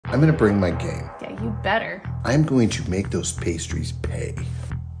I'm gonna bring my game. Yeah, you better. I'm going to make those pastries pay.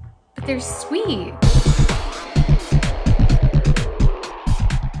 But they're sweet.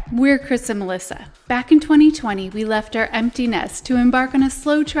 We're Chris and Melissa. Back in 2020, we left our empty nest to embark on a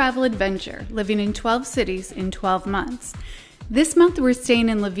slow travel adventure, living in 12 cities in 12 months. This month, we're staying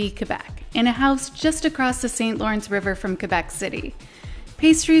in Old Quebec, in a house just across the St. Lawrence River from Quebec City.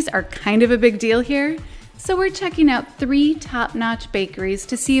 Pastries are kind of a big deal here, so we're checking out 3 top-notch bakeries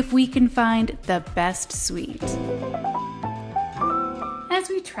to see if we can find the best sweet. As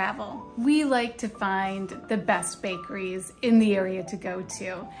we travel, we like to find the best bakeries in the area to go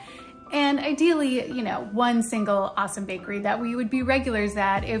to. And ideally, one single awesome bakery that we would be regulars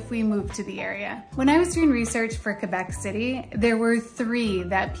at if we moved to the area. When I was doing research for Quebec City, there were 3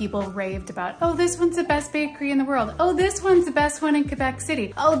 that people raved about. Oh, this one's the best bakery in the world. Oh, this one's the best one in Quebec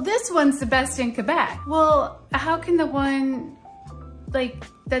City. Oh, this one's the best in Quebec. Well, how can the one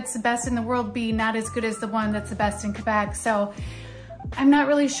that's the best in the world be not as good as the one that's the best in Quebec? So I'm not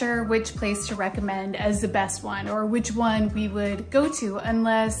really sure which place to recommend as the best one or which one we would go to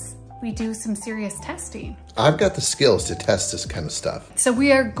unless we do some serious testing. I've got the skills to test this kind of stuff. So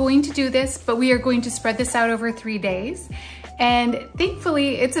we are going to do this, but we are going to spread this out over 3 days. And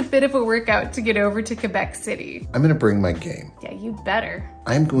thankfully, it's a bit of a workout to get over to Quebec City. I'm gonna bring my game. Yeah, you better.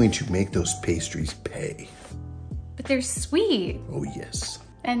 I'm going to make those pastries pay. But they're sweet. Oh yes.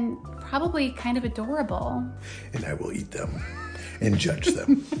 And probably kind of adorable. And I will eat them and judge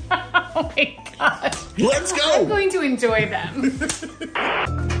them. Oh my God. Let's go. I'm going to enjoy them.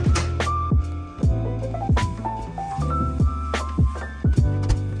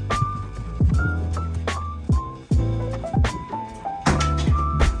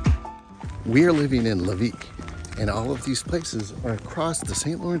 We are living in Levique, and all of these places are across the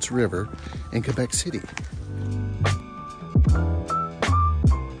St. Lawrence River in Quebec City.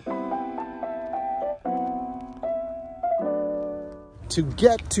 To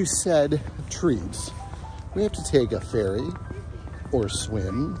get to said treats, we have to take a ferry or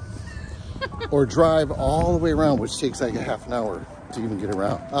swim or drive all the way around, which takes like a half an hour to even get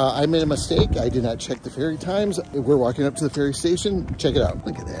around. I made a mistake. I did not check the ferry times. We're walking up to the ferry station. Check it out.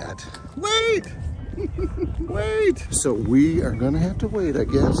 Look at that. Wait! Wait! So we are gonna have to wait, I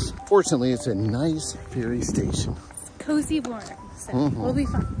guess. Fortunately, it's a nice ferry station. It's cozy warm, so we'll be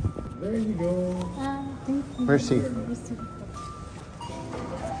fine. There you go. Thank you. Mercy.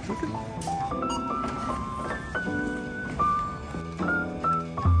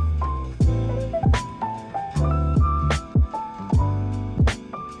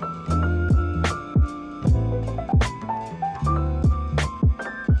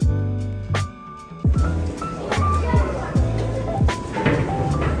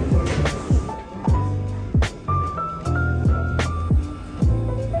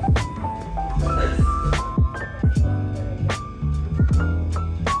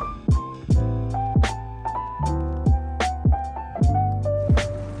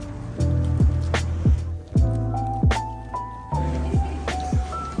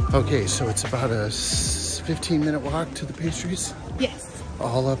 Okay, so it's about a 15-minute walk to the pastries? Yes.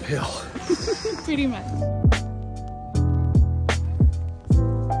 All uphill. Pretty much.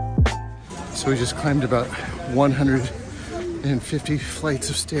 So we just climbed about 150 flights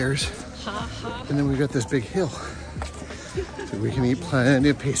of stairs. And then we've got this big hill. So we can eat plenty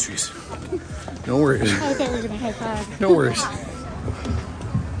of pastries. No worries. I thought we were gonna high five. No worries.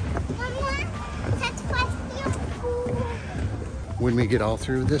 When we get all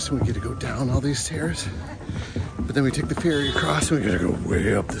through this, we get to go down all these stairs. But then we take the ferry across and we gotta go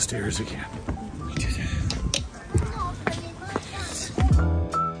way up the stairs again. We did it.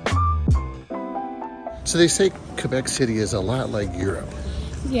 So they say Quebec City is a lot like Europe.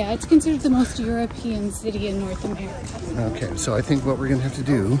 Yeah, it's considered the most European city in North America. Okay, so I think what we're gonna have to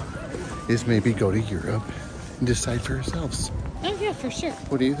do is maybe go to Europe and decide for ourselves. Oh yeah, for sure.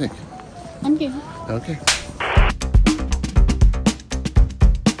 What do you think? I'm game. Okay.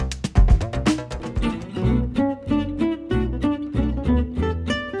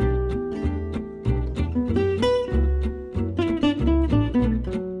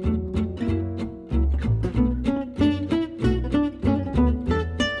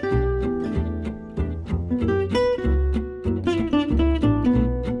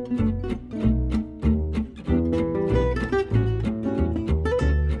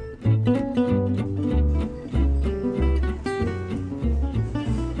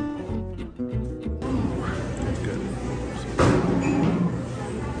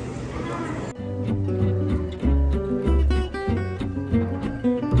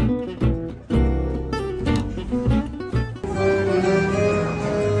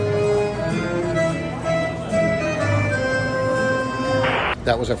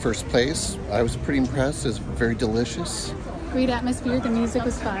 That was our first place. I was pretty impressed. It was very delicious. Great atmosphere. The music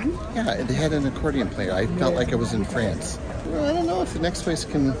was fun. Yeah, they had an accordion player. I felt like I was in France. Well, I don't know if the next place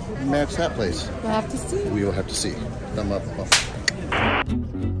can match that place. We'll have to see. We will have to see. Thumb up.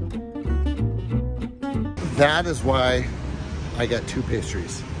 That is why I got 2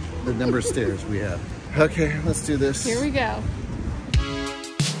 pastries. The number of stairs we have. Okay, let's do this. Here we go.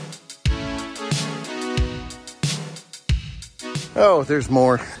 Oh, there's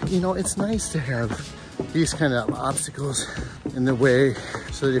more. You know, it's nice to have these kind of obstacles in the way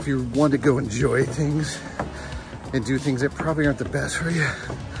so that if you want to go enjoy things and do things that probably aren't the best for you,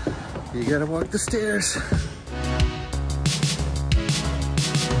 you gotta walk the stairs.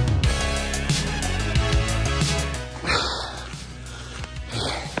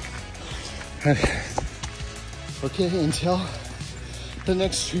 Okay, until the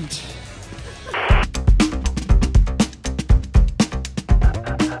next street.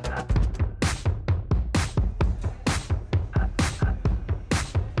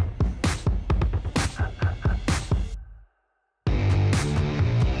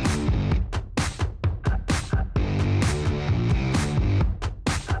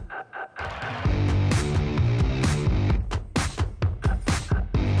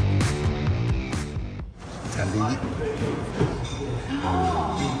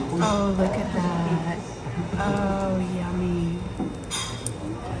 Oh, look at that. Oh, yummy.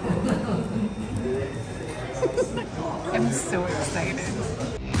 I'm so excited.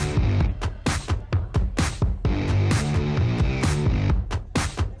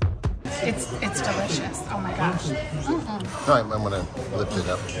 It's delicious. Oh my gosh. No, I'm gonna lift it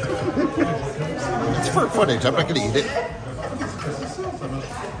up. It's for footage. I'm not gonna eat it.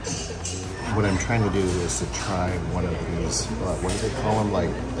 What I'm trying to do is to try one of these, what do they call them? Like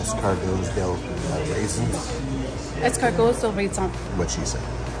escargots del raisins? Escargots del raisin. What she said.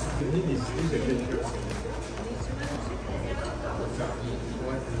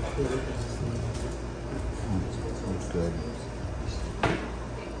 It's good.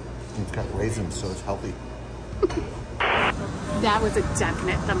 It's got raisins, so it's healthy. That was a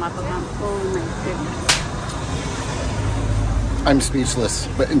definite thumb up above. Oh my goodness. I'm speechless,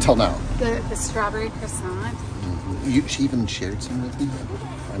 but until now. The strawberry croissant. She even shared some with me.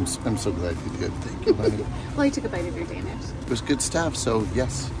 I'm so glad you did. Thank you, honey. Well, I took a bite of your Danish. It was good stuff, so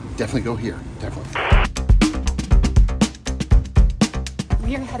yes, definitely go here. Definitely.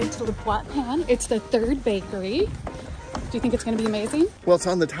 We are headed to the Boîte. It's the 3rd bakery. Do you think it's going to be amazing? Well, it's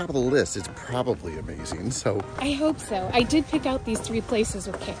on the top of the list. It's probably amazing, so. I hope so. I did pick out these 3 places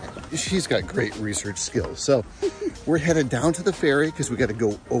with care. She's got great research skills. So we're headed down to the ferry because we got to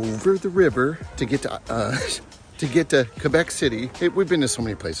go over the river to get to Quebec City. We've been to so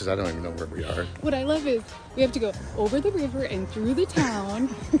many places, I don't even know where we are. What I love is we have to go over the river and through the town.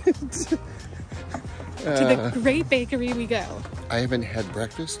 To the great bakery we go. I haven't had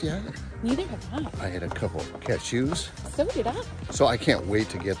breakfast yet. Neither have I. I had a couple cashews. So did I. So I can't wait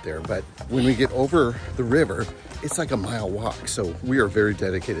to get there. But when we get over the river, it's like a mile walk. So we are very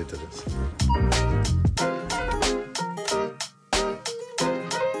dedicated to this.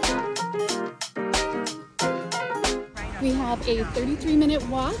 We have a 33-minute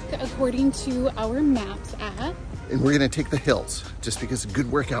walk according to our Maps app. And we're gonna take the hills just because a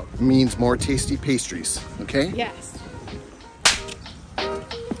good workout means more tasty pastries, okay? Yes.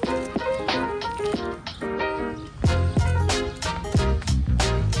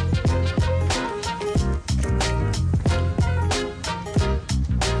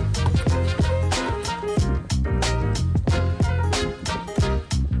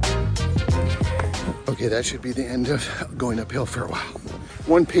 Okay, that should be the end of going uphill for a while.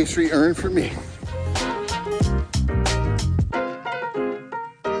 1 pastry earned for me.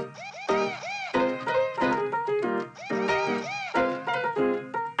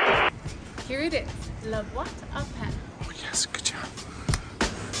 Here it is, La Boîte à Pain. Oh yes, good job.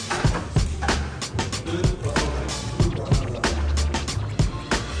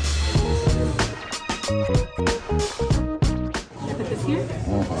 Put this here.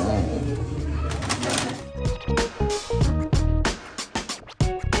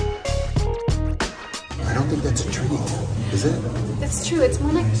 I don't think that's a treat, is it? That's true, it's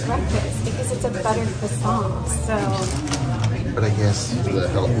more like breakfast because it's a buttered croissant, so. But I guess the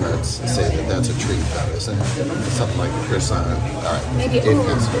health nuts say that that's a treat, though, isn't it? Something like a croissant. All right. Maybe,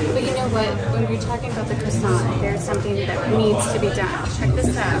 but you know what? When we're talking about the croissant, there's something that needs to be done. Check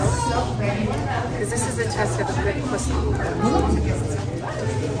this out. Because this is a test of a good croissant.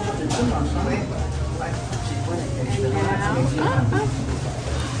 And now,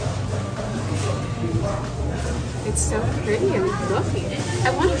 It's so pretty and fluffy. I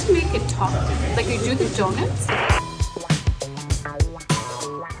wanted to make it talk, like you do the donuts.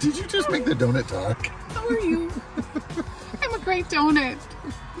 Did you just make the donut talk? How are you? I'm a great donut.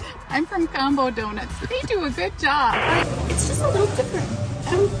 I'm from Combo Donuts. They do a good job. It's just a little different.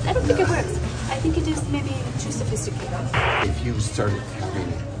 I don't think it works. I think it is maybe too sophisticated. If you started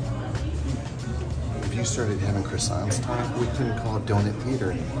having croissants talk, we couldn't call it donut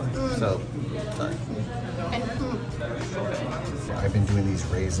theater anymore. So, sorry. And I've been doing these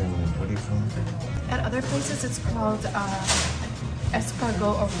raisin, what do you call them? at other places it's called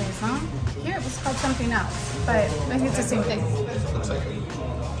escargot or raisin. Here it was called something else, but I think it's the same thing. Looks like it.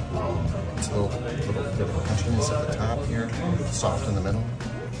 It's a little bit of crunchiness at the top here, soft in the middle.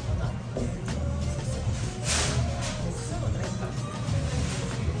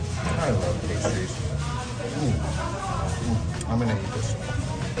 I love pastries. I'm gonna eat this.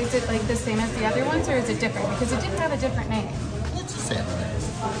 Is it like the same as the other ones or is it different? Because it did have a different name. It's the same, right?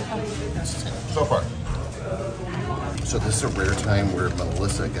 It's the same. So far. So this is a rare time where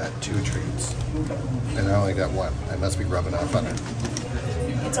Melissa got 2 treats. And I only got 1. I must be rubbing off on her.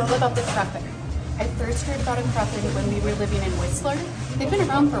 It's all about the cruffin. I first heard about a cruffin when we were living in Whistler. They've been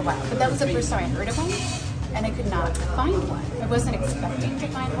around for a while, but that was the first time I heard of them. And I could not find one. I wasn't expecting to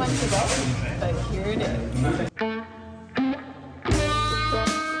find one today, but here it is.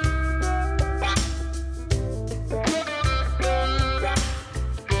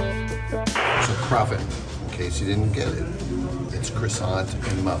 So cruffin, in case you didn't get it, it's croissant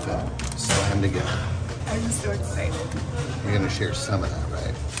and muffin slammed together. I'm so excited. You're gonna share some of that,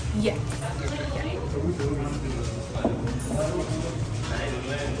 right? Yes. Okay.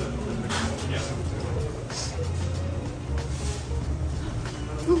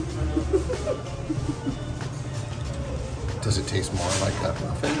 Does it taste more like a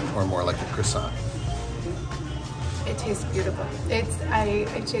muffin or more like a croissant? It tastes beautiful. I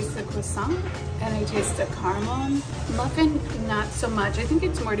taste the croissant and I taste the caramel. Muffin, not so much. I think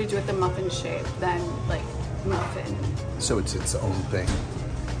it's more to do with the muffin shape than like muffin. So it's its own thing.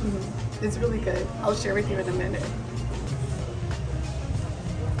 Mm-hmm. It's really good. I'll share with you in a minute.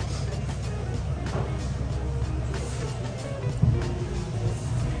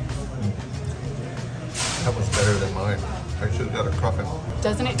 That was better than mine. I should have got a cruffin.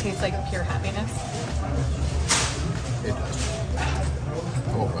 Doesn't it taste like pure happiness? It does.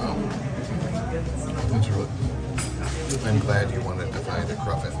 Oh wow. That's really. I'm glad you wanted to find a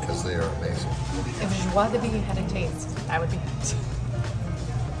cruffin because they are amazing. If joie de vivre had a taste, that would be it.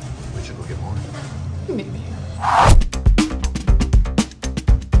 We should go get more. Maybe.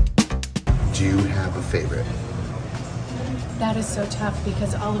 Do you have a favorite? That is so tough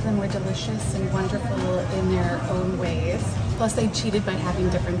because all of them were delicious and wonderful in their own ways. Plus, they cheated by having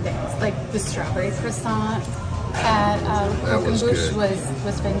different things, like the strawberry croissant at Croquembouche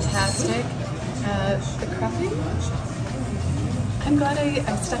was fantastic. The cruffin, I'm glad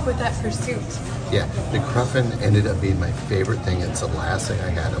I stuck with that pursuit. Yeah, the cruffin ended up being my favorite thing. It's the last thing I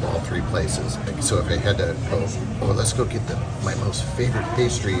had of all 3 places. So if I had to go, well, let's go get my most favorite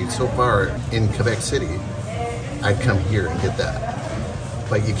pastry so far in Quebec City, I'd come here and get that.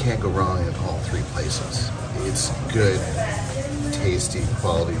 But you can't go wrong in all 3 places. It's good, tasty,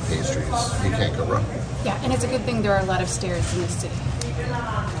 quality pastries. You can't go wrong. Yeah, and it's a good thing there are a lot of stairs in the city.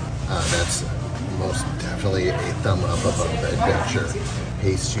 That's most definitely a thumb up above adventure.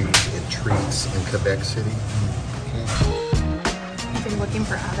 Pastries and treats in Quebec City. If you're looking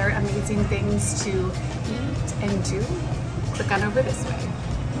for other amazing things to eat and do, click on over this way.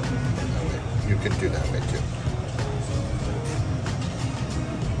 You can do that way too.